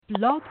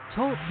Blog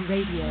Talk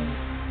Radio.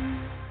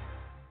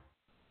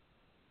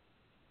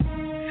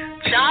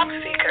 Job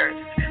seekers,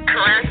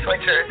 career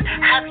switchers,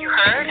 have you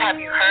heard?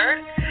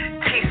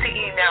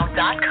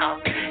 TCEnow.com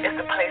is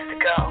the place to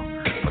go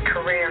for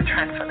career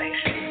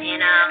transformation.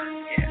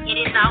 And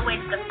it is always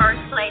the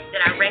first place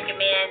that I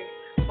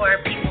recommend for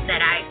people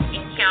that I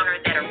encounter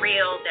that are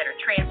real, that are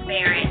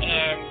transparent,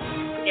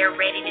 and they're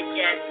ready to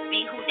just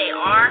be who they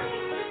are.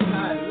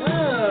 I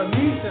love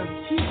me some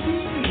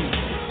TCE.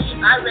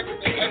 I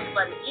recommend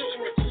everybody get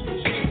in the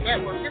TCE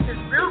network. This is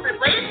real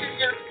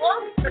relationships,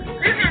 folks. This is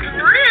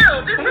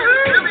real. This is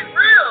really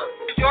real.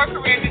 As your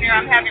career engineer,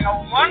 I'm having a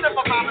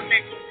wonderful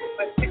conversation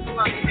with 6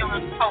 months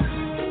children's coach,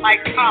 Mike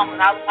Tomlin.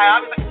 I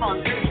always like to call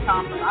him Coach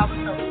Tomlin.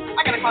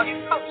 I got to call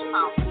you Coach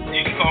Tomlin.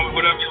 You can call me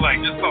whatever you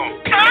like. Just call me.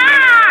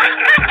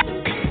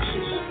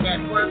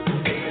 Network.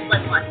 This is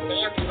like my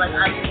family. Like,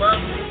 I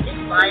love this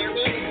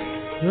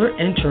environment. You're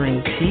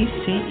entering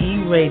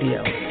TCE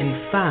Radio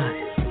in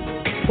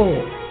 5,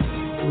 4,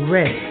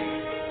 ready,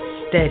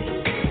 steady,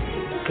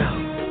 go.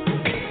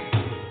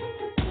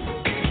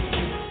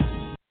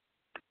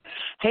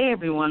 Hey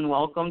everyone,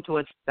 welcome to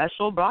a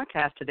special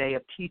broadcast today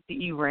of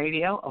TCE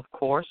Radio. Of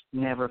course,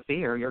 never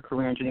fear, your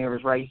career engineer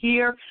is right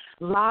here,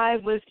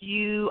 live with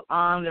you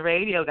on the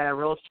radio. Got a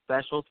real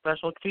special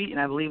treat, and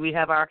I believe we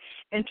have our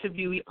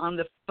interviewee on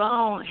the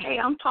phone. Hey,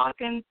 I'm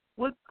talking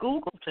with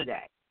Google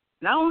today.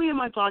 Not only am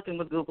I talking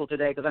with Google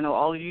today, because I know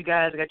all of you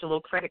guys got your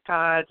little credit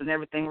cards and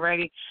everything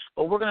ready,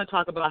 but we're going to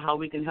talk about how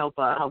we can help,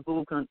 how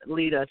Google can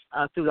lead us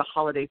through the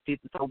holiday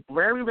season. So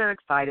very, very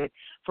excited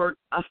for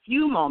a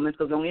few moments,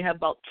 because we only have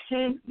about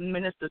 10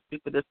 minutes to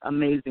speak with this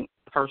amazing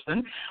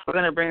person. We're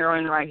going to bring her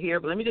in right here,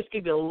 but let me just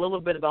give you a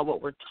little bit about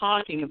what we're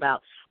talking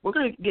about. We're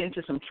going to get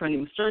into some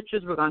trending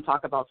searches. We're going to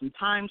talk about some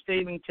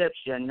time-saving tips.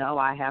 You know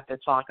I have to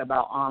talk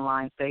about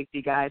online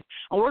safety, guys.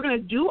 And we're going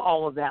to do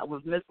all of that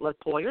with Miss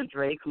LaToya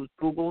Drake, who's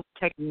Google's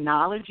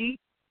technology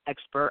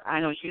expert. I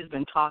know she's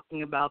been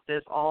talking about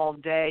this all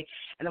day.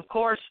 And, of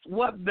course,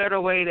 what better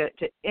way to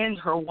end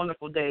her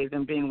wonderful day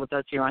than being with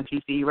us here on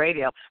TCE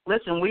Radio.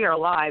 Listen, we are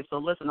live, so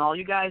listen, all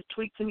you guys,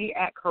 tweet to me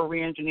at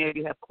Career Engineer. If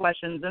you have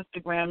questions,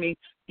 Instagram me.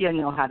 You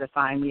know how to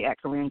find me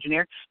at Career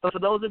Engineer. But for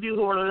those of you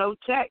who are low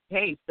tech,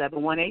 hey,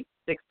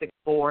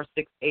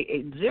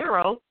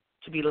 718-664-6880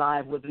 to be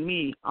live with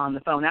me on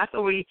the phone.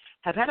 After we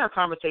have had our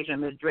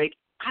conversation, Ms. Drake,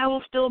 I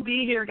will still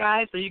be here,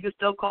 guys, so you can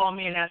still call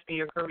me and ask me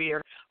your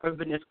career or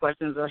business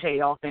questions or, hey,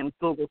 all things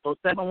Google. So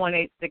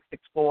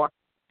 718-664-6880.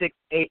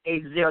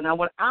 Now,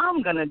 what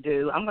I'm going to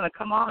do, I'm going to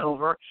come on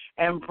over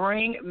and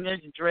bring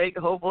Ms. Drake.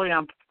 Hopefully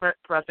I'm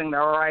pressing the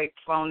right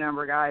phone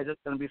number, guys. It's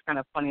going to be kind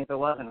of funny if it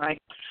wasn't,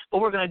 right?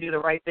 But we're going to do the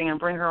right thing and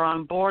bring her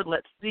on board.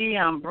 Let's see.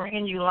 I'm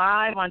bringing you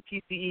live on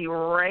TCE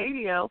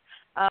Radio.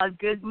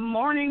 Good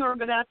morning or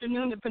good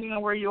afternoon, depending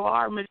on where you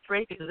are. Ms.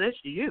 Drake, is this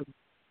you?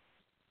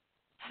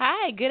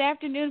 Hi, good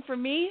afternoon for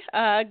me.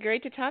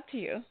 Great to talk to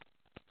you.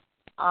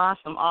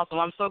 Awesome.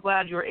 I'm so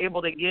glad you were able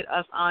to get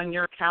us on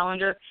your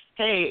calendar.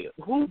 Hey,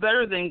 who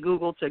better than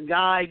Google to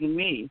guide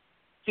me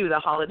through the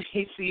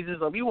holiday season?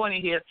 So we want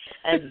to hear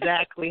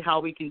exactly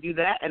how we can do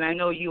that. And I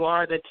know you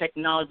are the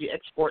technology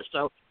expert,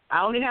 so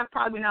I only have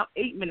probably now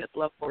 8 minutes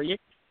left for you.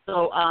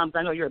 So I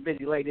know you're a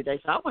busy lady today,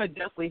 so I want to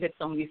definitely hit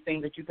some of these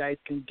things that you guys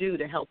can do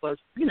to help us,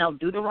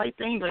 do the right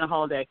thing during the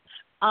holiday.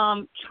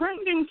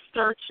 Trending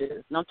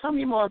searches. Now, tell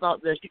me more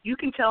about this. You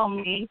can tell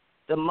me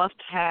the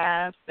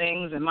must-have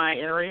things in my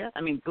area.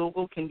 I mean,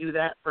 Google can do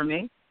that for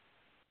me.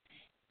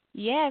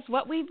 Yes,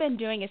 what we've been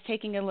doing is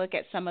taking a look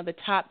at some of the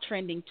top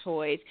trending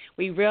toys.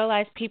 We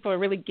realize people are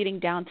really getting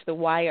down to the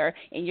wire,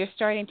 and you're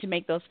starting to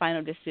make those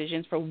final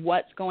decisions for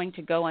what's going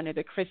to go under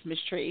the Christmas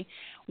tree.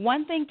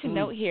 One thing to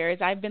note here is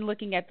I've been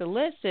looking at the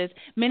list is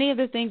many of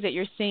the things that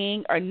you're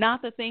seeing are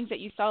not the things that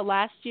you saw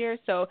last year,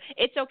 so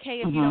it's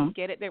okay if you don't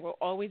get it. There will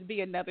always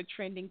be another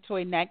trending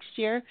toy next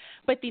year.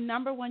 But the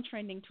number one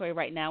trending toy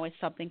right now is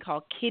something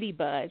called Kitty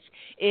Buzz.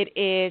 It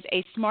is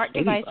a smart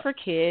device for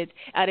kids.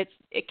 It's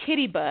a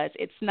Kitty Buzz.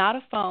 It's not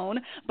a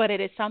phone, but it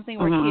is something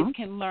where kids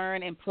can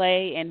learn and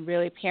play, and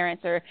really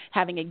parents are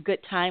having a good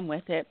time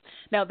with it.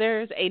 Now,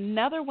 there's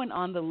another one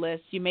on the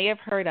list you may have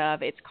heard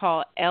of. It's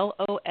called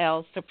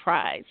LOL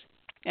Surprise.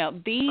 Now,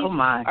 these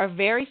are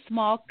very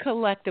small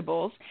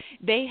collectibles.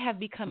 They have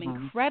become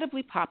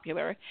incredibly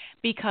popular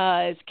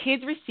because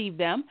kids receive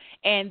them,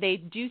 and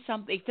they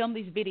film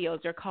these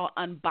videos. They're called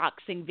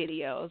unboxing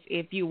videos.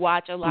 If you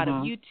watch a lot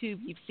of YouTube,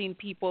 you've seen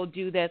people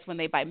do this when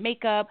they buy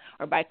makeup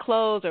or buy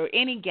clothes or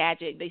any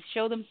gadget. They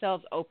show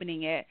themselves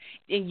opening it,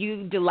 and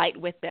you delight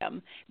with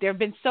them. There have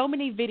been so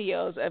many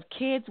videos of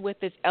kids with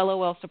this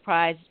LOL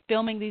Surprise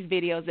filming these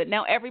videos that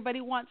now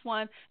everybody wants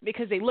one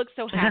because they look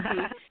so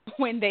happy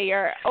when they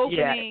are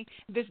opening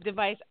this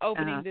device,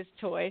 opening this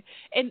toy.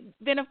 And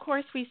then, of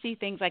course, we see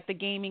things like the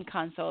gaming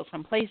consoles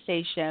from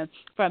PlayStation,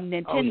 from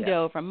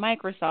Nintendo, from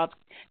Microsoft,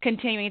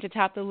 continuing to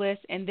top the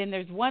list. And then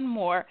there's one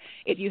more.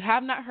 If you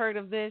have not heard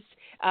of this,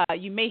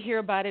 you may hear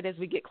about it as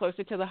we get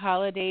closer to the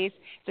holidays.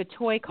 It's a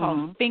toy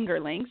called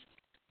Fingerlings.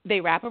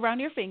 They wrap around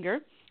your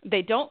finger.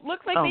 They don't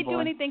look like they do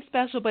anything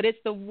special, but it's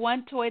the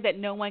one toy that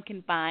no one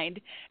can find.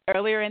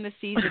 Earlier in the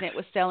season, it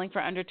was selling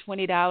for under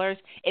 $20.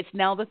 It's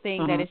now the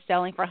thing that is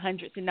selling for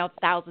hundreds and now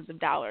thousands of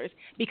dollars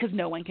because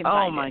no one can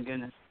find it. Oh, my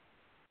goodness.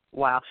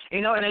 Wow.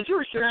 You know, and as you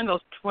were sharing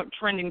those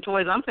trending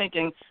toys, I'm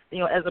thinking, you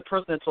know, as a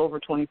person that's over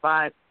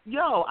 25,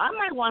 I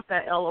might want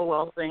that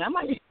LOL thing. I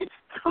might,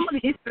 some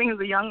of these things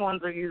the young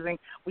ones are using,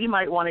 we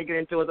might want to get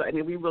into it. I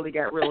mean, we really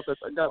got real with this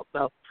adult.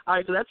 So, all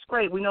right, so that's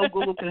great. We know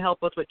Google can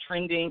help us with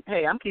trending.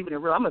 Hey, I'm keeping it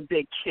real. I'm a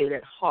big kid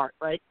at heart,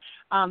 right?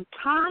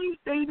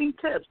 Time-saving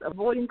tips,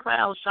 avoiding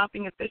crowds,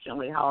 shopping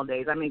efficiently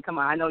holidays. I mean, come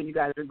on, I know you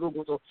guys are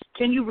Google, so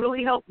can you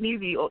really help me,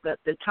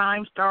 the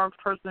time-starved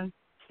person,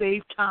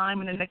 save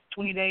time in the next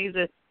 20 days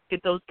to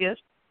get those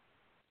gifts?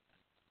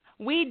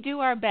 We do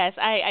our best.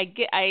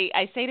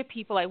 I say to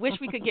people, I wish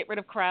we could get rid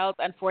of crowds.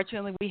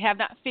 Unfortunately, we have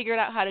not figured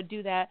out how to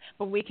do that,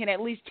 but we can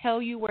at least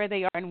tell you where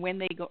they are and when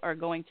they are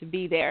going to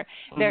be there.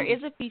 There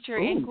is a feature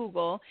in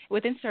Google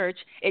within search.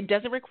 It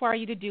doesn't require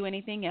you to do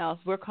anything else.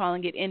 We're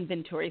calling it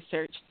inventory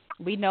search.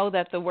 We know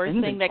that the worst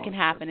thing that can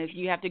happen is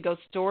you have to go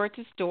store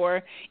to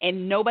store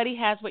and nobody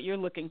has what you're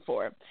looking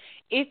for.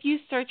 If you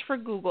search for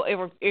Google,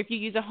 or if you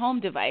use a home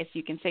device,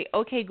 you can say,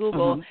 okay,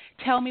 Google,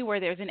 tell me where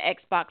there's an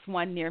Xbox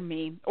One near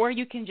me. Or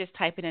you can just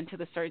type it into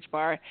the search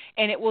bar,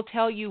 and it will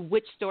tell you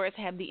which stores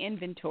have the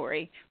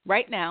inventory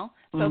right now,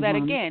 so that,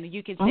 again,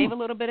 you can save a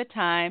little bit of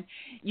time.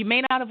 You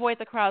may not avoid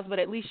the crowds, but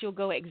at least you'll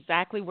go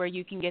exactly where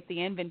you can get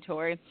the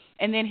inventory.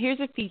 And then here's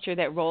a feature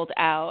that rolled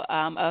out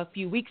a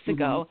few weeks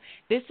ago.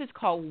 This is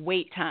called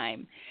wait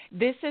time.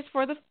 This is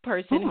for the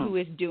person who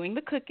is doing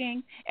the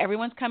cooking.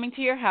 Everyone's coming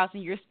to your house,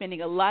 and you're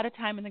spending a lot of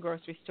time in the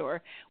grocery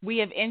store. We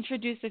have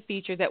introduced a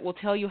feature that will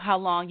tell you how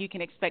long you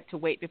can expect to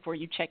wait before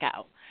you check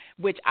out,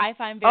 which I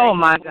find very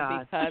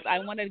helpful because I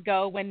want to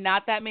go when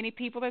not that many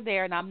people are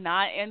there, and I'm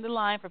not in the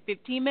line for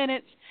 15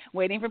 minutes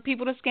waiting for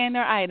people to scan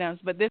their items.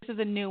 But this is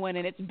a new one,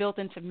 and it's built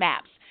into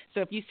Maps. So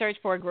if you search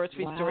for a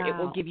grocery store, it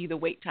will give you the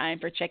wait time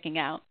for checking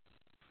out.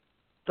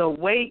 The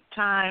wait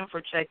time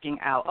for checking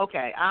out.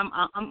 Okay,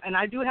 and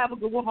I do have a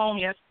Google Home.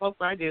 Yes, folks,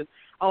 I do.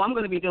 Oh, I'm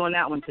going to be doing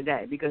that one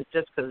today because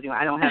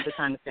I don't have the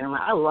time to stand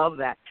around. I love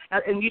that.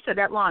 And you said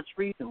that launched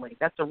recently.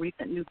 That's a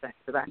recent new thing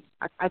because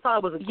I thought I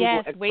was a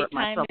Google expert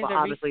myself, but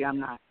obviously I'm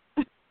not.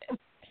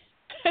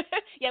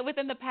 Yeah,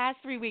 within the past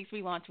 3 weeks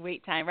we launched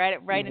wait time right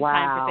in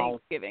time for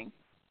Thanksgiving.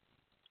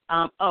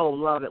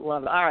 Love it. All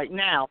right,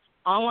 now.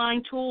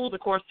 Online tools, of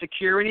course,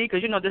 security,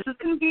 because, this is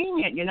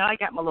convenient. I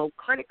got my little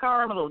credit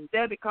card, my little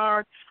debit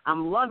card.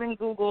 I'm loving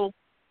Google.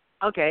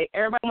 Okay,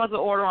 everybody wants to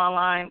order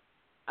online.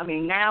 I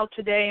mean, now,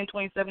 today, in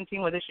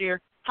 2017 or this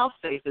year, how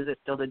safe is it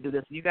still to do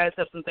this? You guys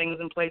have some things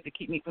in place to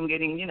keep me from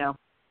getting,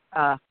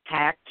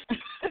 hacked,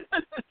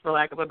 for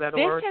lack of a better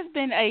word.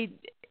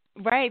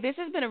 This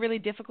has been a really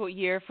difficult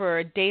year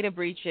for data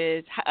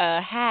breaches,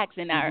 hacks,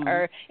 and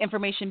our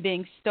information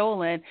being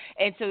stolen.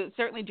 And so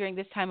certainly during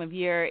this time of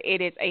year,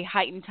 it is a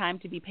heightened time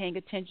to be paying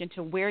attention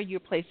to where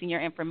you're placing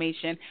your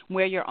information,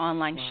 where you're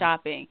online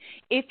shopping.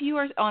 If you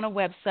are on a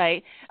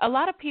website, a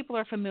lot of people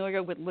are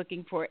familiar with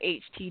looking for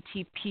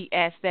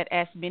HTTPS, that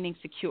S meaning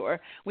secure.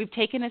 We've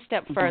taken a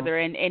step further,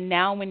 and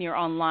now when you're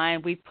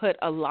online, we've put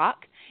a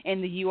lock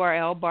in the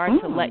URL bar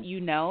to let you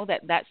know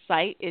that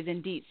site is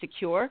indeed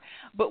secure.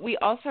 But we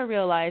also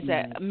realize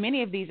that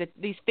many of these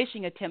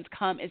phishing attempts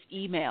come as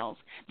emails.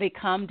 They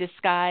come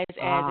disguised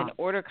as an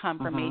order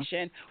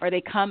confirmation, or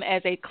they come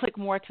as a click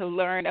more to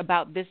learn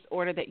about this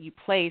order that you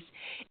place.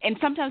 And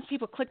sometimes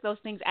people click those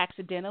things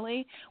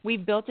accidentally.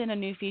 We've built in a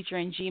new feature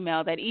in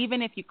Gmail that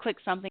even if you click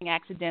something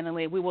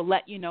accidentally, we will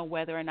let you know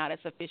whether or not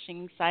it's a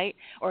phishing site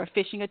or a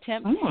phishing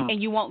attempt,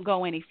 and you won't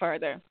go any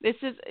further. This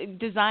is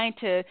designed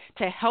to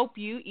help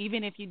you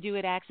even if you do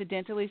it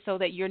accidentally, so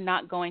that you're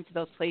not going to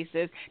those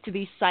places, to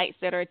these sites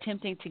that are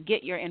attempting to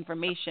get your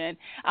information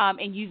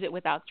and use it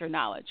without your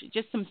knowledge.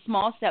 Just some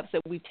small steps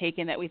that we've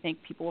taken that we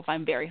think people will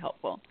find very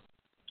helpful.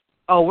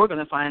 Oh, we're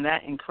going to find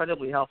that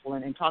incredibly helpful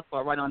and talk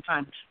about right on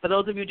time. For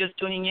those of you just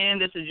tuning in,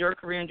 this is your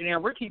career engineer.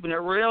 We're keeping it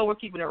real. We're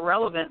keeping it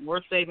relevant.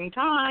 We're saving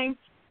time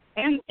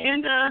and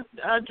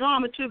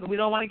drama, too, but we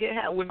don't want to get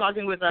 – we're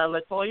talking with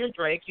LaToya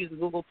Drake. She's a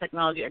Google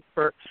technology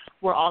expert.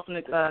 We're also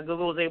 –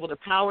 Google was able to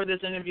power this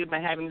interview by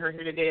having her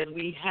here today, as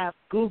we have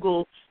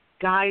Google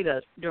guide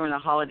us during the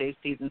holiday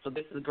season, so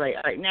this is great.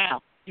 All right,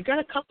 now, you've got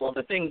a couple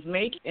other things.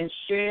 Make and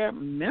share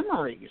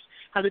memories,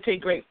 how to take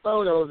great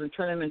photos and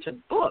turn them into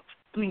books.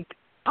 I mean,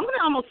 I'm going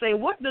to almost say,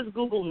 what does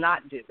Google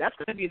not do? That's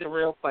going to be the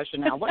real question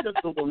now. What does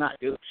Google not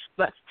do?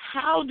 But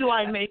how do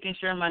I make and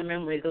share my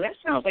memories? That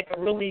sounds like a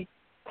really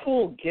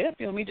cool gift,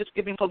 me just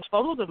giving folks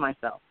photos of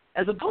myself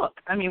as a book.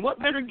 I mean, what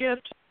better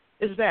gift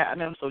is that? I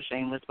mean, I'm so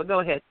shameless, but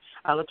go ahead.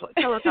 Tell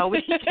us how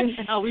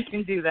we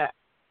can do that.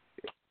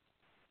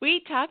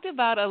 We talked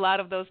about a lot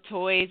of those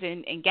toys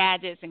and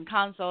gadgets and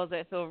consoles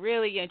that feel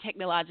really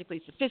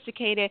technologically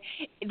sophisticated.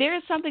 There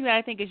is something that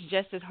I think is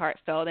just as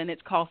heartfelt, and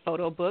it's called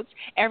photo books.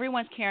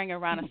 Everyone's carrying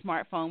around a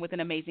smartphone with an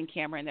amazing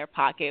camera in their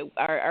pocket.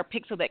 Our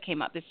Pixel that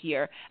came out this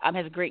year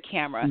has a great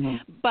camera.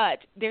 But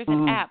there's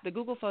an app, the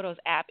Google Photos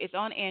app. It's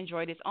on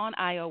Android. It's on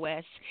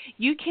iOS.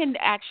 You can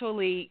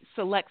actually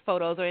select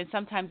photos, or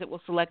sometimes it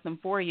will select them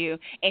for you,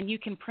 and you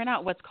can print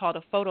out what's called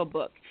a photo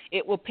book.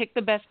 It will pick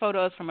the best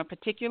photos from a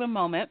particular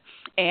moment,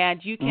 and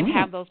you can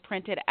have those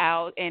printed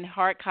out in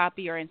hard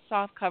copy or in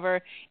soft cover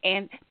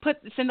and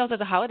send those as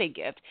a holiday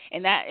gift.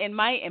 And that, in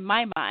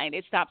my mind,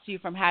 it stops you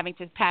from having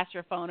to pass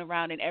your phone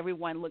around and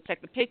everyone looks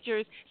at the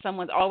pictures.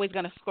 Someone's always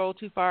going to scroll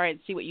too far and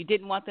see what you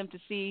didn't want them to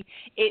see.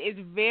 It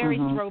is very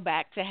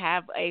throwback to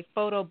have a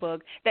photo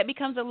book that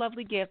becomes a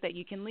lovely gift that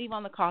you can leave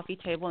on the coffee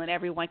table and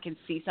everyone can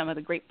see some of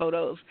the great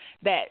photos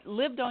that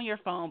lived on your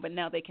phone, but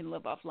now they can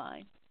live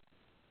offline.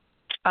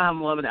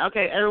 I'm loving it.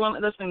 Okay,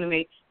 everyone listening to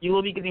me, you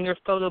will be getting your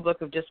photo book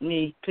of just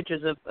me,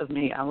 pictures of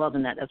me. I'm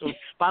loving that. That's what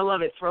I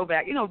love it.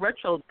 Throwback.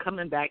 Retro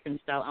coming back in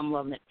style. I'm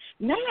loving it.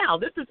 Now,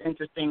 this is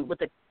interesting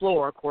with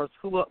Explore, of course.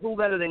 Who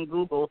better than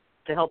Google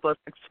to help us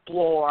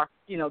explore,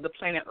 the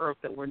planet Earth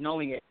that we're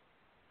knowing it.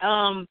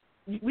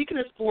 We can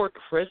explore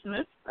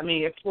Christmas.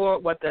 Explore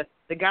what the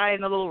guy in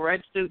the little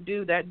red suit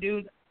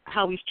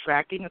how he's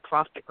tracking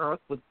across the Earth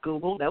with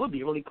Google. That would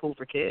be really cool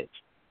for kids.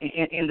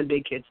 And the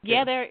big kids, too.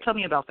 Yeah, Tell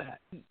me about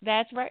that.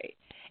 That's right.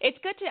 It's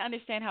good to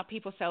understand how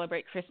people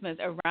celebrate Christmas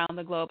around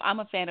the globe. I'm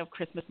a fan of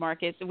Christmas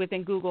markets.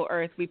 Within Google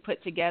Earth, we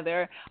put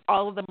together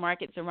all of the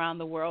markets around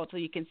the world so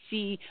you can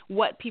see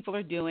what people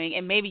are doing,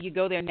 and maybe you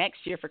go there next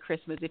year for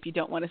Christmas if you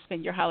don't want to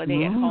spend your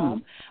holiday at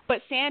home.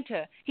 But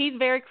Santa, he's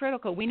very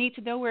critical. We need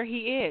to know where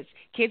he is.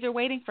 Kids are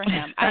waiting for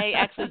him. I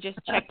actually just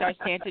checked our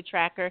Santa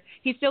tracker.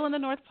 He's still in the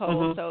North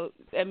Pole, so,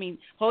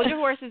 hold your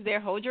horses there,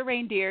 hold your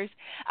reindeers.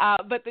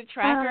 But the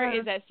tracker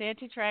is at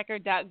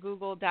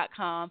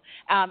santatracker.google.com,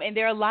 and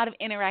there are a lot of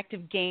interactive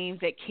games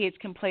that kids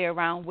can play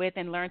around with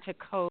and learn to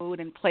code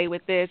and play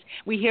with this.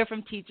 We hear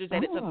from teachers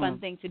that it's a fun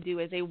thing to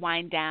do as they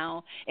wind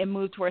down and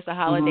move towards the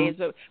holidays.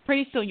 But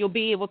pretty soon you'll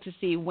be able to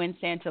see when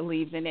Santa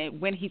leaves and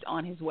when he's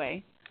on his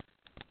way.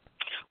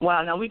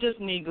 Wow, now we just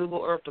need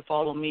Google Earth to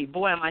follow me.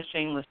 Boy, am I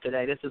shameless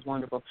today. This is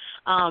wonderful.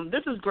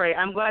 This is great.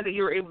 I'm glad that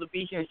you were able to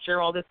be here and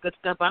share all this good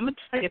stuff. I'm going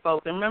to tell you,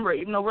 folks, and remember,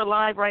 even though we're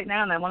live right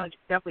now, and I want to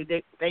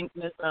definitely thank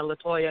Ms.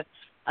 LaToya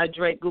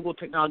Drake, Google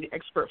technology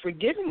expert, for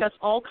giving us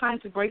all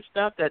kinds of great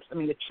stuff. The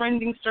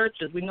trending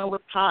searches, we know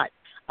what's hot.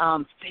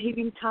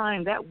 Saving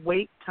time, that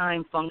wait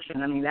time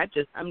function. I'm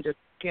just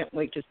can't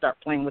wait to start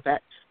playing with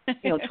that.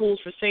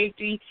 Tools for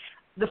safety.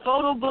 The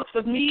photo books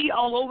of me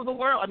all over the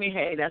world.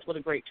 Hey, that's what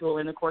a great tool.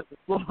 And, of course,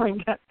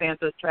 exploring that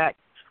Santa's track.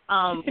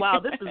 Wow,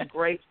 this is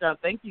great stuff.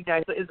 Thank you,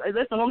 guys.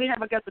 Listen, I only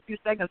have, a few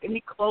seconds.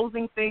 Any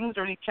closing things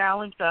or any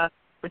challenge,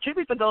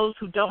 particularly for those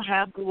who don't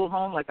have Google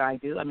Home like I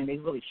do? They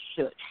really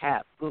should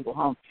have Google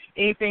Home.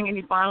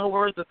 Any final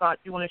words or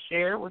thoughts you want to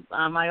share with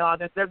my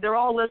audience? They're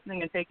all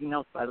listening and taking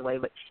notes, by the way.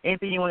 But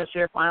anything you want to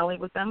share finally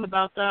with them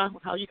about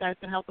how you guys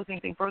can help us?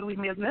 Anything further we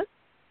may have missed?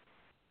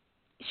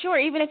 Sure,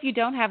 even if you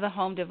don't have the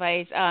home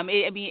device,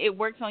 it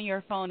works on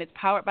your phone. It's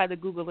powered by the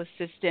Google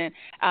Assistant.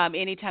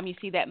 Anytime you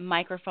see that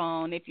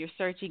microphone, if you're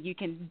searching, you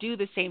can do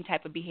the same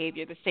type of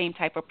behavior, the same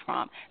type of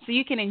prompt. So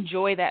you can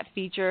enjoy that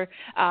feature.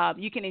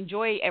 You can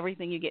enjoy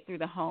everything you get through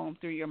the home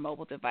through your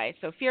mobile device.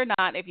 So fear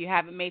not if you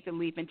haven't made the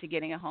leap into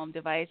getting a home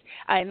device.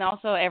 And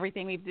also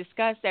everything we've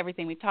discussed,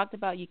 everything we've talked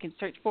about, you can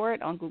search for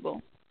it on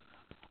Google.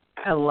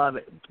 I love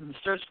it.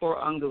 Search for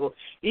it on Google.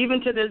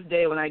 Even to this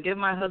day, when I give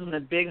my husband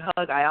a big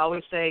hug, I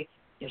always say,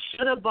 you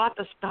should have bought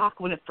the stock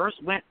when it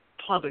first went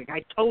public.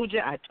 I told you.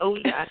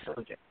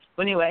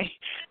 But anyway,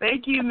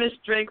 thank you, Ms.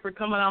 Drake, for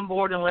coming on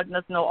board and letting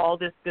us know all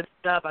this good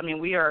stuff.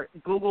 We are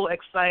Google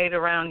excited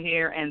around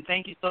here, and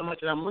thank you so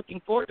much. And I'm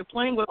looking forward to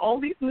playing with all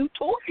these new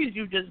toys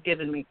you've just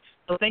given me.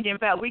 So thank you. In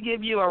fact, we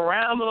give you a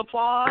round of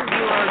applause. You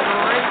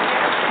are great.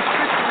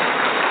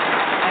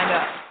 And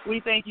we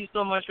thank you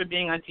so much for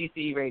being on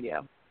TCE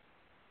Radio.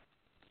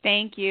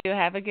 Thank you.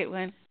 Have a good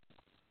one.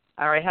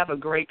 All right. Have a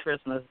great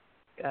Christmas.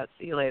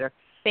 See you later.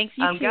 Thanks,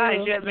 you too. Guys,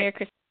 Merry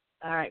Christmas.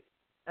 All right.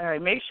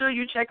 Make sure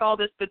you check all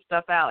this good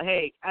stuff out.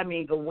 Hey,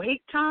 the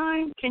wait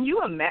time, can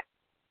you imagine?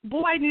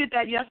 Boy, I needed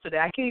that yesterday.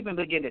 I can't even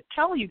begin to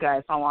tell you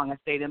guys how long I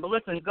stayed in. But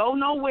listen, go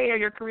nowhere.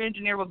 Your career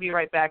engineer will be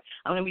right back.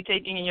 I'm going to be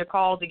taking in your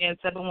calls again,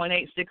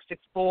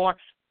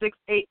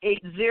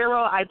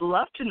 718-664-6880. I'd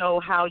love to know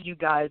how you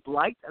guys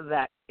liked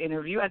that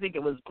interview. I think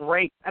it was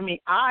great.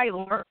 I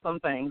learned some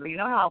things. You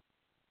know how?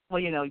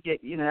 Well,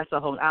 that's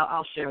a whole.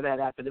 I'll share that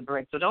after the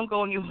break. So don't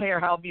go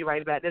anywhere. I'll be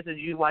right back. This is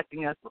you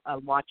watching us,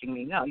 watching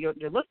me. No, you're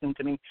listening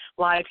to me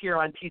live here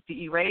on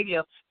TCE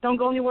Radio. Don't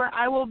go anywhere.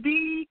 I will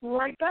be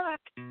right back.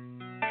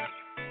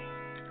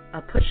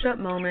 A push-up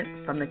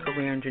moment from the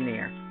career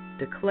engineer.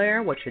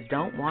 Declare what you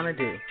don't want to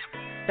do.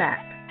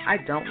 Fact: I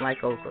don't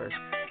like okras.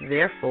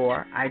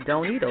 Therefore, I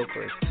don't eat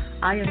okras.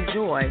 I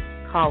enjoy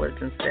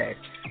collards instead.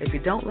 If you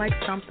don't like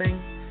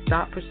something,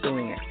 stop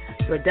pursuing it.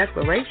 Your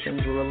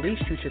declarations will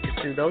release you to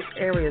pursue those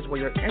areas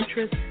where your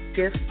interests,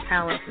 gifts,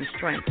 talents, and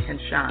strengths can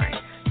shine.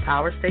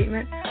 Power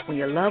statement: when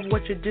you love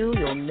what you do,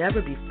 you'll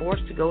never be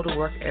forced to go to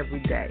work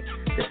every day.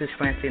 This is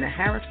Francina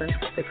Harrison,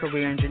 the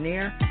Career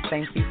Engineer.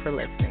 Thank you for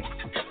listening.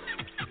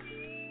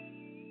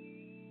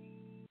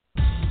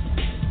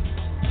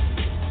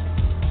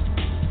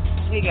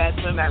 Hey guys,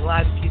 coming back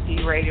live to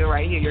TCE Radio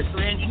right here, your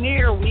Career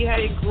Engineer. We had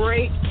a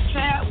great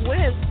chat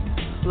with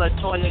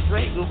LaToya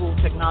Drake, Google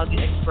technology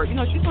expert. You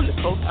know, she's on the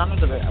co-founder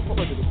of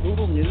the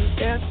Google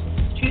Newscast.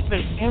 She's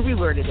been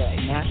everywhere today,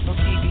 national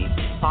TV,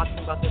 talking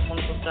about this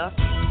wonderful stuff.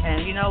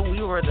 And, you know,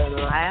 we were the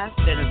last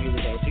interview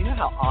today. So you know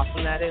how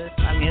awesome that is?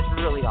 I mean, it's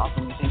really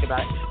awesome when you think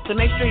about it. So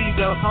make sure you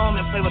go home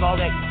and play with all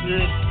that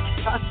good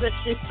stuff that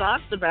she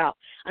talks about.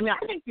 I mean,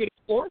 I think the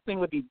Explore thing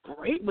would be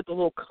great with the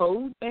little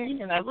code thing,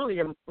 and I really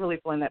am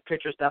feeling that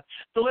picture stuff.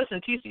 So listen,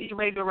 TCE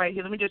Radio right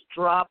here, let me just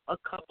drop a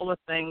couple of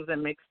things that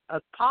makes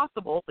us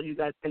possible so you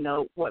guys can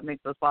know what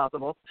makes us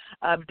possible.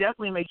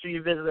 Definitely make sure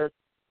you visit us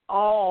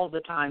all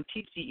the time,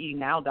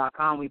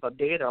 TCEnow.com. We've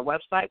updated our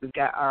website. We've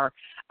got our,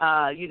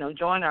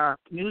 join our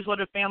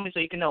newsletter family so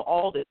you can know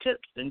all the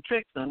tips and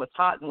tricks and what's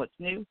hot and what's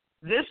new.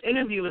 This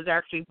interview was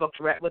actually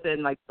booked right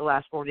within like the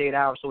last 48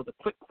 hours, so it was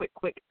a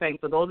quick thing.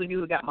 So those of you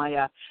who got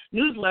my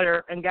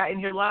newsletter and got in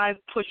here live,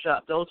 push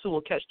up. Those who will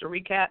catch the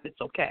recap,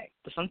 it's okay.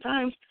 But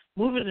sometimes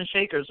movers and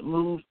shakers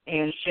move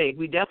and shake.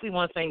 We definitely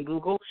want to thank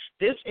Google.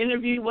 This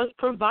interview was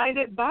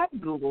provided by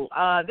Google.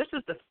 This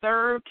is the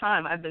third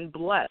time I've been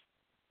blessed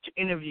to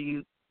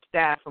interview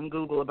staff from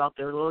Google about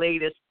their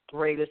latest,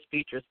 greatest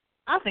features.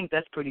 I think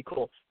that's pretty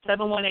cool.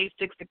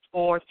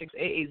 718-664-6880.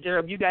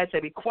 If you guys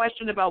have a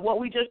question about what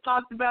we just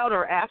talked about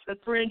or ask a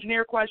career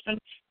engineer question,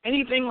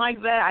 anything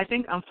like that, I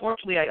think,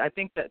 unfortunately, I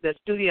think that the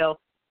studio,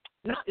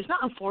 it's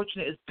not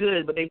unfortunate, it's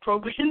good, but they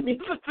programmed me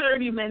for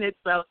 30 minutes,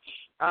 so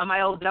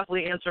I'll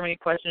definitely answer any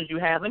questions you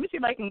have. Let me see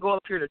if I can go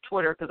up here to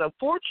Twitter, because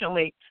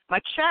unfortunately, my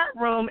chat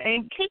room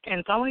ain't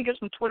kicking, so I want to get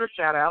some Twitter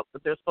shout-outs,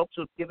 but there's folks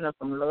who've given us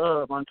some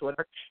love on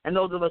Twitter, and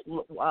those of us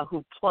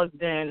who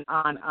plugged in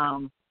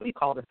on, what do you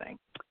call the thing?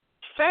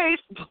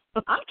 Facebook.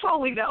 I'm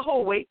totally, that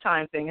whole wait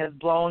time thing has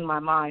blown my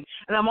mind.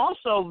 And I'm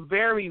also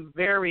very,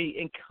 very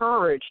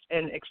encouraged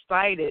and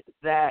excited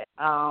that,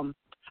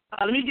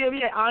 let me give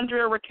you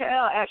Andrea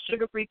Raquel at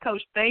Sugar Free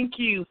Coach. Thank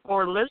you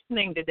for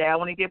listening today. I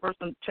want to give her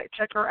some,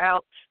 check her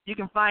out. You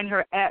can find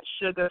her at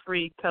Sugar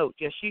Free Coach.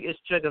 Yes, she is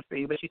sugar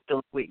free, but she's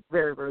still sweet.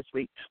 Very, very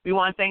sweet. We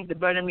want to thank the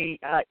Better Me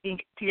Inc.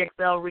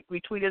 TXL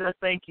retweeted us.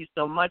 Thank you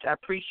so much. I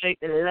appreciate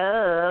the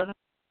love.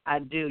 I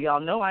do. Y'all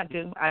know I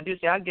do.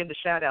 See, I'll give the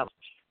shout outs.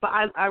 But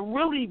I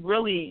really,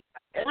 really,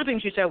 everything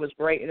she said was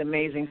great and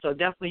amazing. So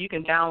definitely you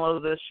can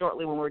download this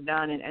shortly when we're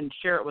done and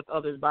share it with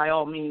others by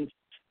all means.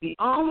 The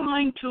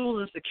online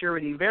tools and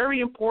security,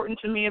 very important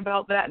to me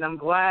about that, and I'm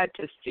glad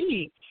to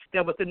see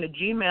that within the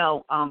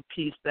Gmail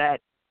piece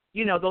that,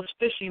 you know, those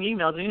phishing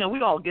emails, you know,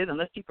 we all get them.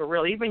 Let's keep it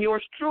real. Even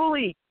yours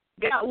truly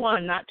got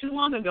one not too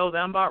long ago that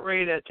I'm about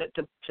ready to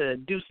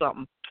do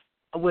something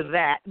with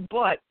that.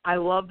 But I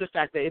love the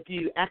fact that if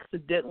you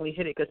accidentally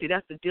hit it, because, see,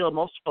 that's the deal.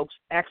 Most folks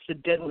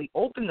accidentally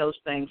open those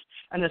things,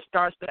 and it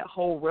starts that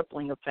whole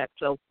rippling effect.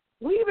 So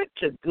leave it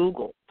to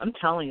Google. I'm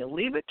telling you,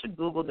 leave it to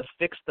Google to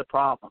fix the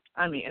problem.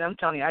 I mean, and I'm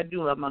telling you, I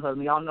do love my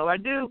husband. Y'all know I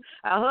do.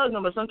 I hug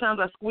him, but sometimes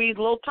I squeeze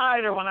a little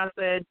tighter when I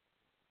said,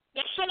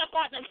 "Yeah, shut up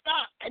on the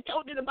stock. I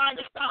told you to buy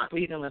the stock." But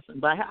he didn't listen.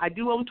 But I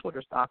do own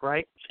Twitter stock,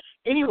 right?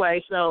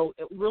 Anyway, so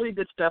really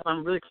good stuff.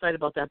 I'm really excited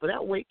about that. But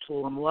that wait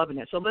tool, I'm loving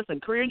it. So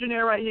listen, Career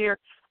Engineer right here.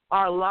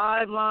 Our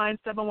live line,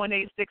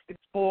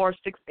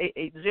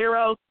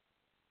 718-664-6880.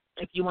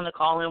 If you want to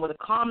call in with a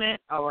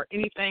comment or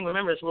anything,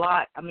 remember it's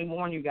live. I mean,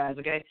 warn you guys,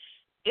 okay?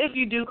 If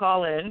you do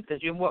call in,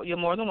 because you're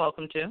more than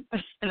welcome to,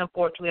 and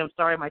unfortunately, I'm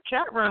sorry, my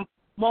chat room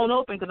won't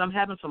open because I'm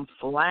having some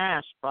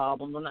flash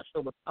problems. I'm not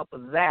sure what's up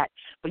with that.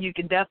 But you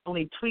can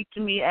definitely tweet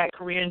to me at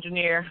Career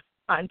Engineer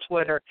on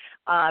Twitter.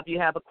 If you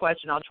have a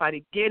question, I'll try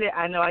to get it.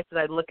 I know I said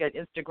I'd look at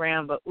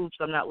Instagram, but oops,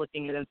 I'm not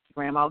looking at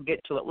Instagram. I'll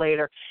get to it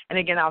later. And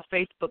again, our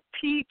Facebook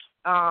peeps,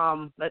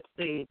 let's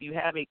see, if you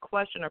have a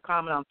question or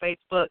comment on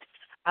Facebook,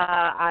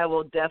 I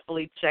will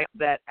definitely check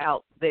that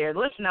out there.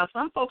 Listen, now,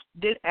 some folks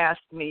did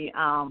ask me,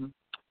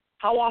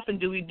 how often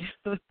do we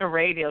do a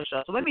radio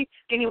show? So let me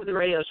get in with the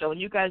radio show. And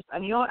you guys,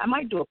 and you know what, I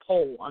might do a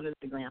poll on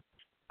Instagram.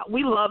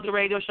 We love the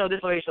radio show.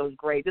 This radio show is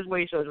great. This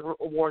radio show is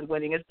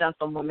award-winning. It's done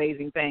some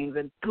amazing things.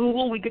 And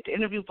Google, we get to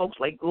interview folks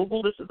like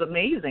Google. This is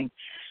amazing.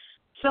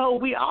 So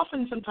we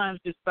often sometimes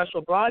do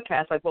special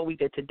broadcasts like what we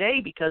did today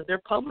because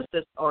their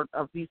publicists are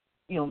these,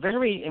 you know,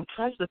 very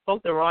impressive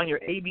folks that are on your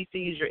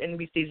ABCs, your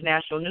NBCs,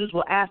 national news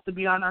will ask to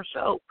be on our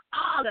show.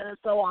 That is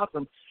so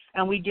awesome.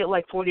 And we get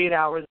like 48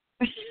 hours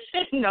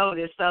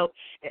notice. So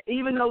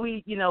even though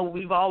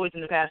we've always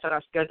in the past had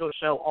our scheduled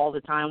show all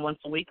the time once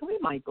a week, we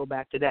might go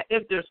back to that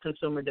if there's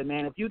consumer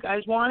demand. If you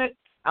guys want it,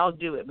 I'll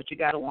do it, but you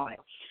got to want it.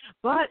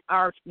 But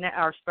our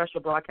special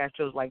broadcast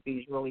shows like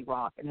these really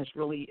rock, and it's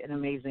really an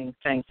amazing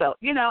thing. So,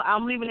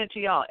 I'm leaving it to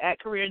y'all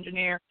at Career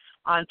Engineer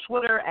on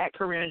Twitter, at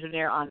Career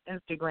Engineer on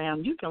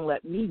Instagram. You can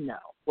let me know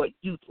what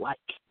you'd like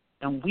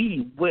and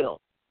we will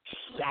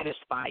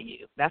satisfy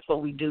you. That's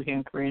what we do here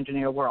in Career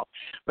Engineer World.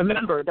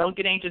 Remember, don't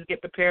get anxious,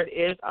 get prepared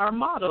is our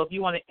motto. If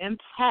you want to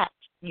impact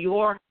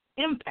your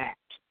impact,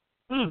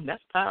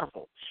 that's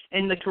powerful.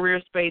 In the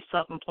career space,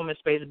 self-employment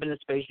space, business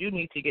space, you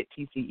need to get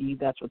TCE.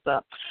 That's what's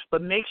up.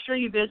 But make sure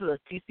you visit us,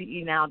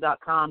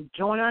 TCEnow.com.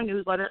 Join our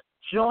newsletter.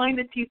 Join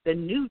the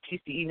new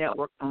TCE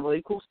network. Some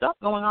really cool stuff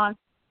going on.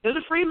 There's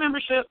a free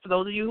membership for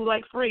those of you who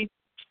like free.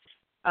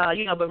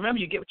 But remember,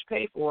 you get what you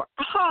pay for.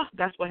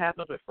 That's what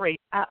happens with free.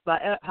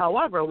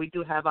 However, we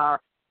do have our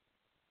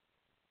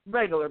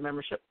regular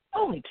membership,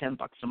 only $10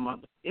 a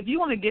month. If you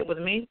want to get with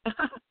me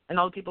and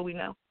all the people we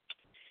know,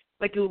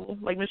 like Google,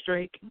 like Miss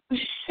Drake.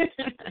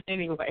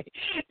 Anyway,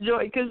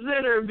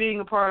 consider being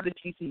a part of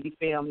the TCE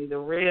family, the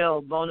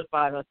real, bona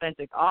fide,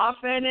 authentic,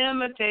 often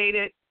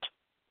imitated.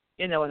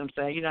 You know what I'm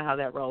saying. You know how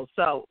that rolls.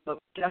 So but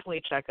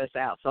definitely check us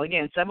out. So,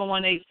 again,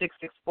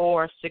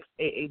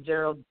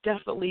 718-664-6880.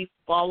 Definitely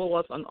follow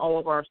us on all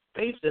of our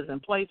spaces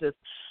and places.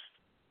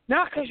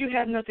 Not because you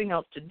have nothing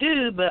else to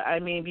do, but,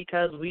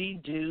 because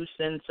we do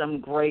send some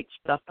great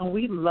stuff. And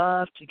we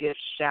love to give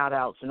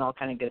shout-outs and all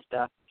kind of good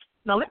stuff.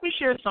 Now, let me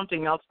share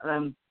something else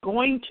I'm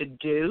going to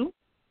do.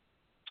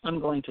 I'm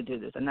going to do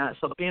this. And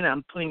so being that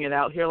I'm putting it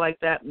out here like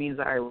that means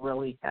I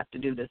really have to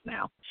do this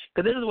now.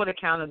 Because this is what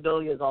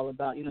accountability is all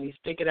about. You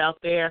stick it out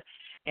there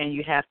and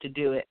you have to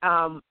do it.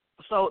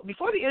 So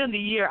before the end of the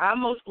year,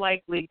 I'm most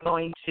likely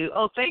going to,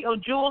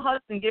 Jewel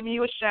Hudson giving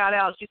you a shout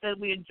out. She said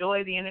we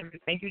enjoy the interview.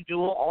 Thank you,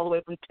 Jewel, all the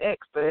way from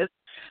Texas,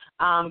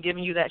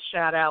 giving you that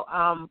shout out.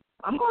 I'm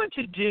going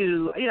to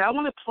do, I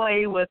want to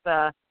play with,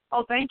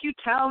 thank you,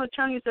 Talent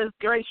Attorney says,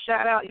 great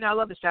shout out. I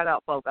love the shout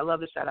out, folks.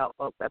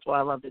 That's what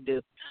I love to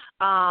do.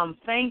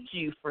 Thank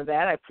you for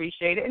that. I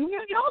appreciate it. And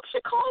y'all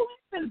should call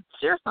in and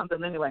share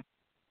something. Anyway,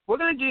 I'm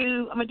going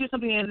to do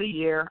something at the end of the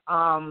year,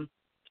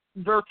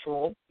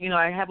 virtual.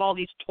 I have all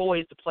these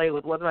toys to play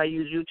with, whether I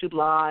use YouTube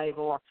Live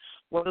or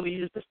whether we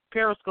use this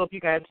Periscope. You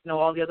guys know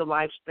all the other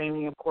live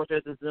streaming. Of course,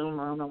 there's a Zoom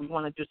room, and we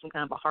want to do some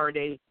kind of a hard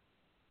day,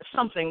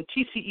 something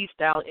TCE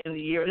style in the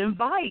year. And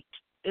invite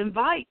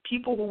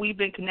people who we've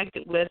been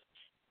connected with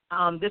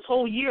this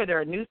whole year.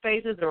 There are new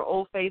faces, there are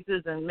old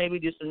faces, and maybe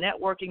do some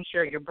networking,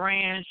 share your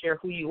brand, share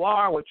who you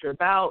are, what you're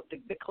about,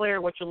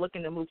 declare what you're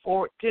looking to move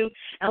forward to,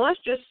 and let's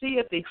just see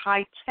if the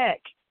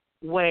high-tech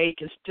way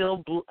can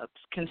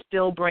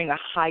still bring a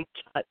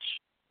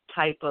high-touch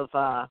type of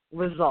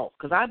result,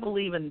 because I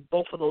believe in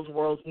both of those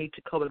worlds need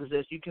to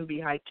coexist. You can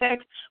be high-tech,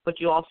 but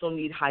you also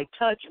need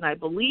high-touch, and I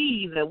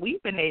believe that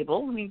we've been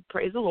able,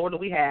 praise the Lord that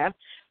we have,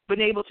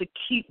 been able to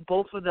keep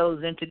both of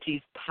those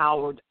entities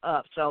powered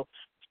up. So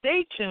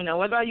stay tuned. Now,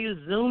 whether I use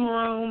Zoom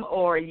Room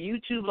or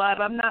YouTube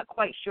Live, I'm not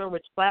quite sure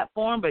which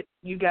platform, but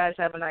you guys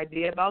have an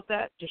idea about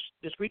that,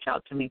 just reach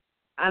out to me.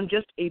 I'm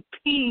just a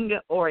ping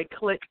or a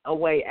click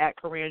away at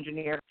Career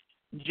Engineer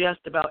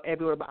just about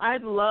everywhere. But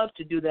I'd love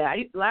to do that.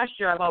 Last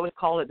year, I've always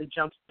called it the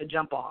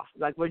jump off.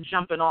 Like we're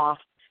jumping off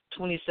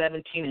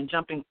 2017 and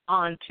jumping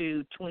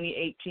onto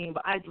 2018.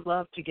 But I'd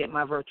love to get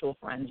my virtual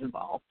friends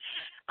involved.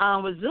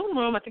 With Zoom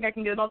Room, I think I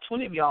can get about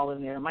 20 of y'all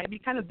in there. It might be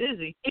kind of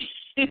busy,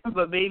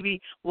 but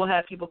maybe we'll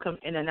have people come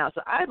in and out.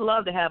 So I'd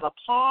love to have a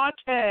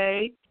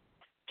party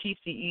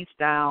TCE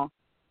style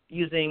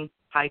using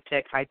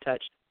high-tech,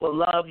 high-touch. We'll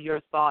love your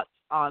thoughts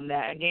on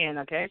that again,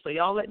 okay? So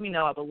y'all let me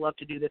know. I would love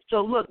to do this.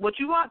 So, look, what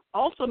you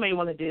also may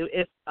want to do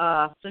is,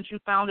 since you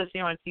found us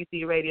here on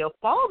TCE Radio,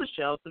 follow the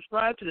show,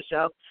 subscribe to the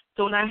show.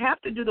 So when I have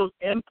to do those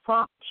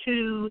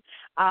impromptu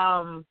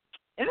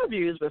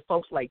interviews with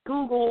folks like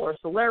Google or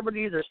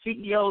celebrities or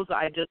CEOs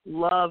I just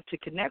love to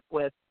connect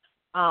with,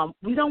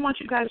 we don't want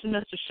you guys to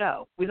miss the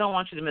show. We don't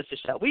want you to miss the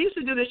show. We used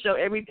to do this show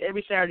every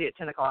Saturday at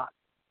 10 o'clock.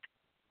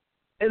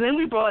 And then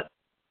we brought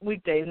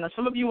weekdays. Now,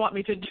 some of you want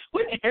me to do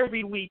it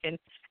every week, and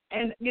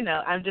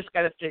I've just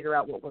got to figure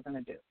out what we're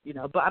going to do,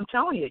 But I'm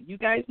telling you, you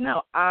guys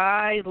know,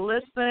 I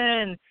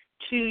listen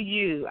to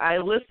you. I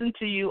listen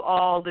to you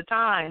all the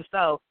time.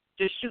 So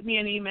just shoot me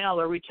an email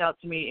or reach out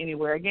to me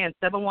anywhere. Again,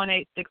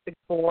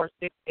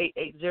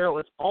 718-664-6880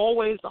 is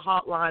always the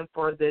hotline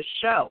for this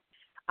show.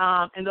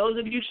 And those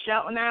of you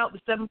shouting out the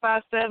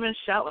 757,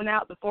 shouting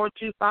out the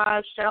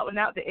 425, shouting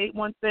out the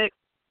 816,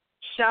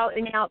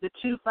 shouting out the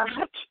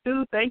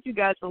 252, thank you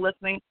guys for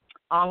listening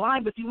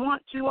online. But if you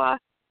want to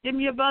give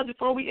me a buzz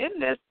before we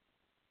end this,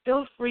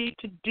 feel free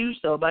to do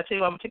so. But I tell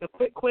you what, I'm going to take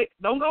a quick,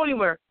 don't go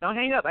anywhere. Don't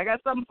hang up. I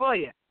got something for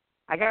you.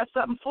 I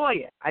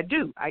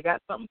do. I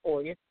got something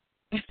for you.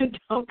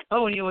 Don't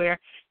go anywhere.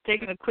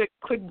 Taking a quick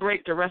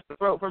break to rest the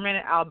throat for a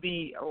minute. I'll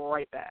be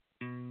right back.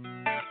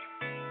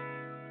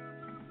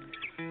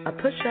 A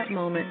push-up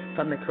moment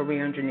from the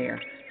career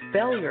engineer.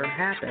 Failure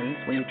happens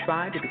when you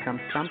try to become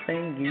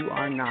something you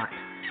are not.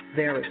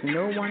 There is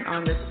no one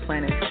on this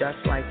planet just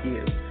like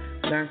you.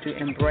 Learn to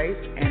embrace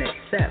and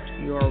accept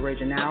your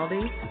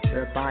originality,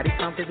 your body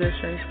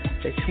composition,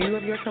 the hue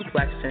of your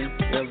complexion,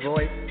 your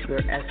voice, your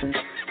essence,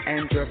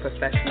 and your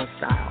professional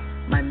style.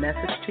 My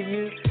message to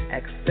you,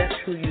 accept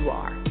who you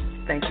are.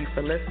 Thank you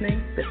for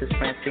listening. This is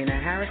Francina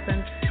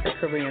Harrison, the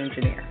Career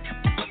Engineer.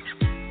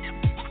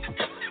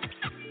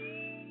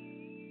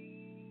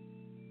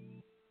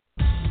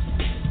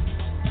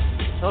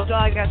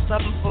 y'all I got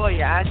something for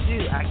you. I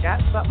do. I got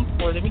something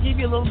for you. Let me give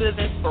you a little bit of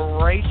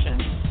inspiration,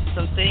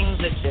 some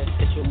things that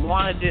you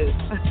want to do.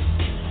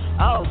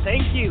 Oh,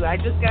 thank you. I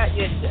just got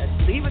you.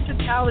 Leave it to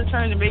Tyler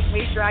Turn to make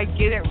sure I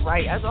get it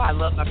right. That's all I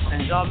love, my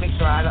friends. Y'all make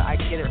sure I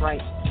get it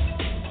right.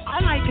 I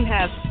might can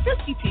have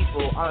 50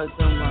 people on a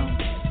Zoom room.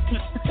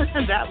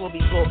 That will be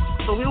cool.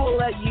 So we will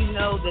let you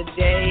know the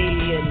day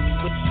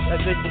and which a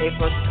good day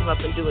for us to come up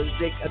and do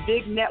a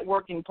big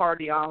networking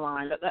party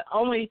online. That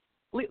only,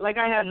 like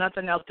I have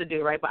nothing else to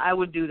do, right? But I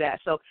would do that.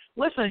 So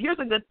listen, here's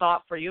a good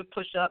thought for you.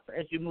 Push up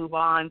as you move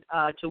on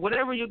to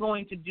whatever you're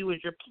going to do as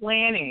you're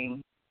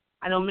planning.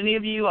 I know many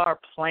of you are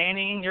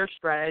planning your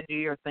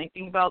strategy or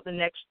thinking about the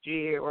next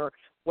year, or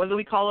whether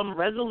we call them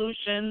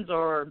resolutions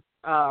or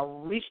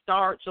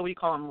restarts, or we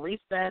call them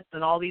resets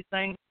and all these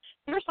things.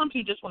 Here's something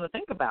you just want to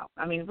think about.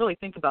 I mean, really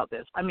think about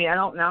this. I mean,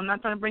 I'm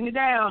not trying to bring it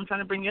down. I'm trying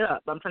to bring it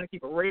up. I'm trying to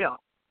keep it real.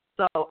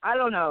 So I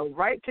don't know,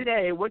 right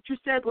today, what you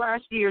said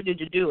last year, did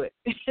you do it?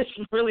 It's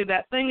really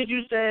that thing that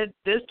you said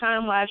this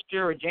time last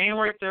year or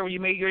January 3rd when you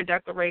made your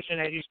declaration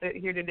as you sit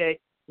here today.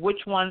 Which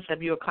ones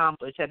have you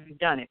accomplished? Have you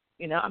done it?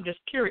 You know, I'm just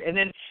curious. And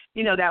then,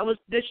 you know, that was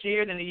this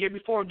year. Then the year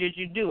before, did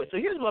you do it? So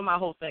here's what my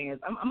whole thing is.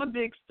 I'm a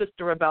big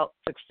sister about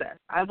success.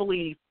 I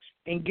believe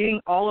in getting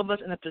all of us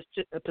in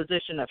a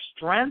position of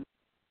strength,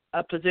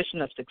 a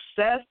position of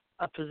success,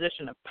 a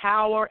position of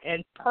power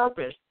and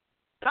purpose.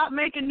 Stop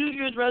making New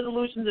Year's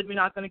resolutions if you're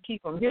not going to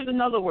keep them. Here's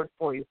another word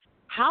for you.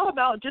 How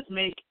about just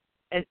make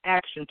an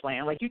action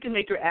plan? Like you can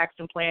make your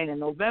action plan in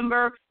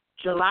November,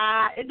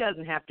 July. It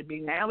doesn't have to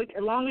be now. As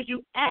long as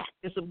you act.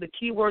 So the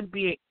key word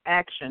being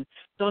action.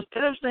 So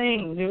instead of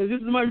saying, you know, this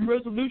is my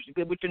resolution,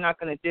 which you're not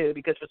going to do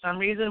because for some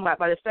reason by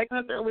the second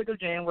or third week of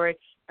January,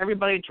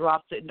 everybody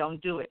drops it and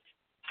don't do it.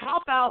 How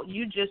about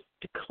you just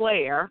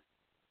declare,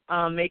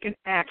 make an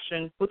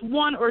action with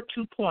 1 or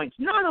 2 points,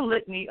 not a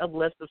litany, a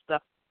list of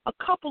stuff.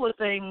 A couple of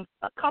things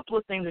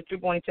that you're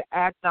going to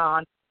act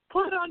on.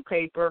 Put it on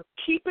paper.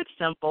 Keep it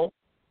simple.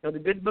 You know,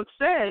 the good book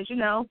says, you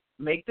know,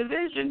 make the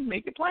vision,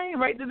 make it plain.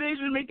 Write the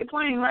vision, make it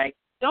plain, right?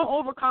 Don't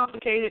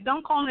overcomplicate it.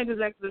 Don't call it an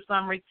executive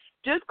summary.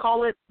 Just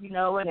call it, you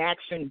know, an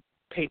action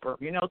paper,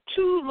 you know,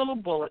 2 little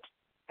bullets,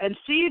 and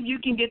see if you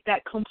can get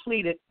that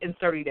completed in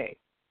 30 days.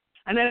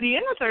 And then at the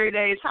end of 30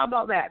 days, how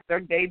about that?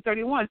 Day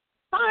 31,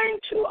 find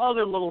 2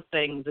 other little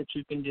things that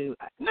you can do.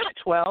 Not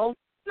 12,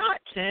 not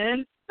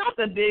 10, not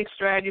the big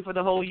strategy for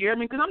the whole year. I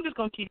mean, because I'm just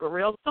going to keep it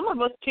real. Some of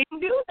us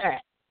can't do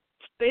that.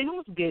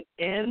 Things get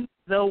in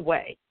the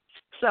way.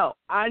 So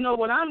I know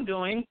what I'm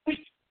doing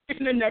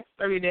in the next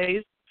 30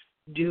 days.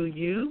 Do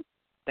you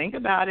think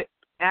about it?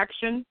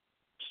 Action,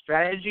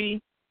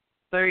 strategy,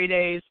 30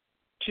 days,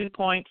 2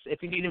 points.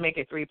 If you need to make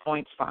it 3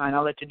 points, fine.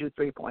 I'll let you do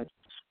 3 points.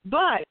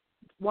 But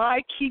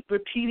why keep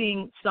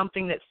repeating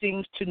something that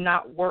seems to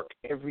not work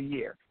every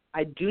year?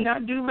 I do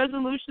not do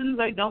resolutions.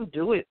 I don't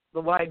do it.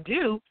 But what I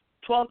do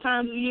 12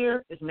 times a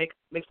year is make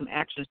some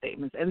action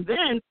statements. And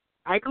then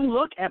I can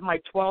look at my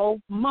 12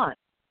 months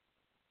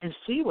and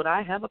see what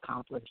I have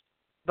accomplished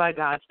by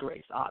God's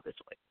grace,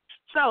 obviously.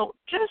 So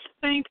just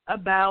think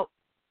about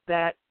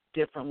that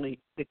differently.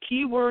 The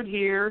key word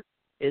here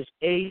is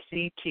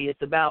ACT.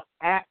 It's about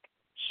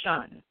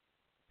action.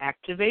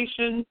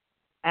 Activation,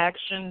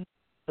 action,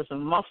 put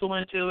some muscle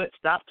into it.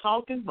 Stop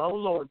talking. Oh,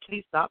 Lord,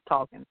 please stop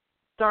talking.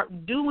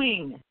 Start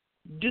doing.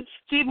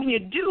 See, when you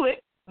do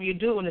it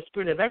in the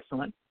spirit of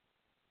excellence,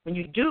 when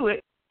you do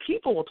it,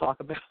 people will talk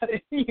about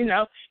it, you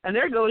know, and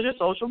there goes your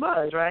social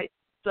buzz, right?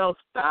 So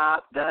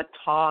stop the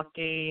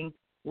talking.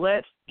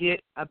 Let's get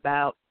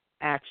about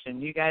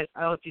action. You guys,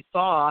 I don't know if you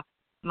saw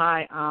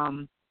my,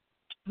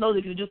 those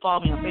of you who do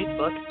follow me on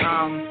Facebook,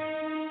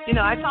 you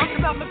know, I talked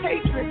about the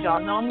Patriots.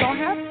 Y'all know I'm going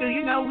to have to.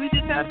 You know, we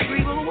just have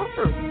 3 little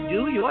words.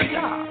 Do your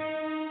job.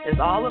 It's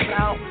all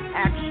about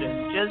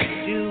action. Just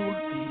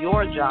do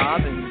your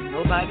job and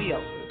nobody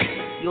else's.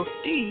 You'll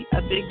see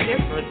a big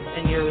difference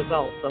in your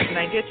results. So can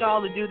I get y'all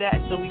to do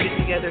that until we get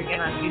together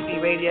again on TCE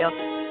Radio?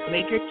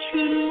 Make your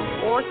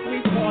 2 or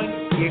 3 points.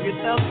 Give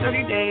yourself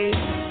 30 days.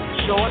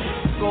 Short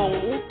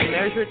goals,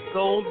 measured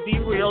goals,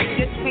 be real, be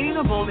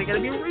attainable. They got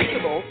to be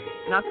reachable.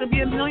 Not to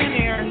be a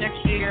millionaire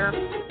next year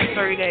in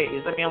 30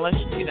 days. I mean, unless,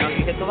 you know,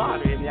 you hit the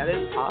lottery. I mean, that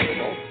is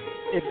possible.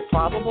 Is it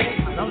probable?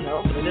 I don't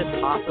know, but it is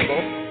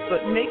possible.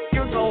 But make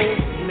your goals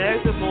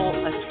measurable,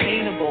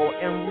 attainable,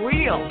 and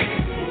real.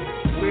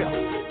 Real.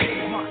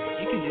 Come on,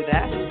 you can do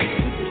that. Do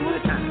 2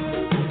 at a time.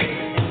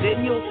 And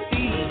then you'll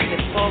see in the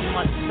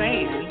 12-month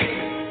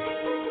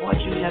span what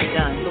you have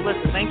done. So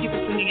listen, thank you for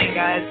tuning in,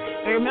 guys.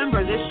 And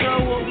remember, this show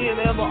will be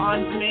available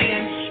on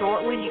demand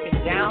shortly. You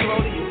can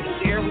download it. You can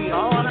share. We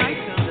are on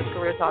iTunes at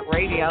Career Talk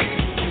Radio.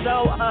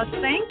 So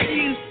thank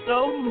you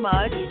so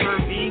much for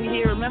being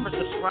here. Remember,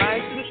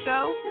 subscribe to the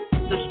show.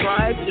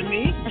 Subscribe to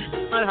me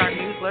on our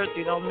newsletter so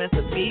you don't miss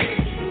a beat.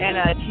 And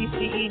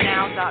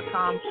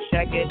TCEnow.com.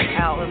 Check it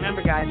out.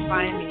 Remember, guys,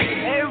 find me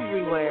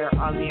everywhere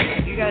on the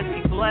internet. You guys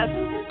be blessed.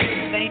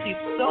 Thank you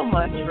so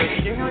much for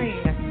sharing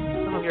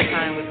some of your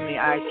time with me.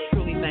 I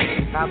truly thank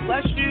you. God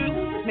bless you.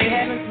 May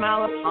heaven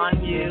smile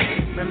upon you.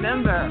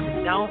 Remember,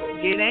 don't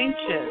get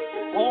anxious.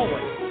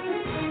 Always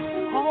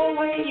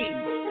always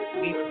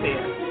be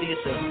prepared. See you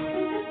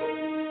soon.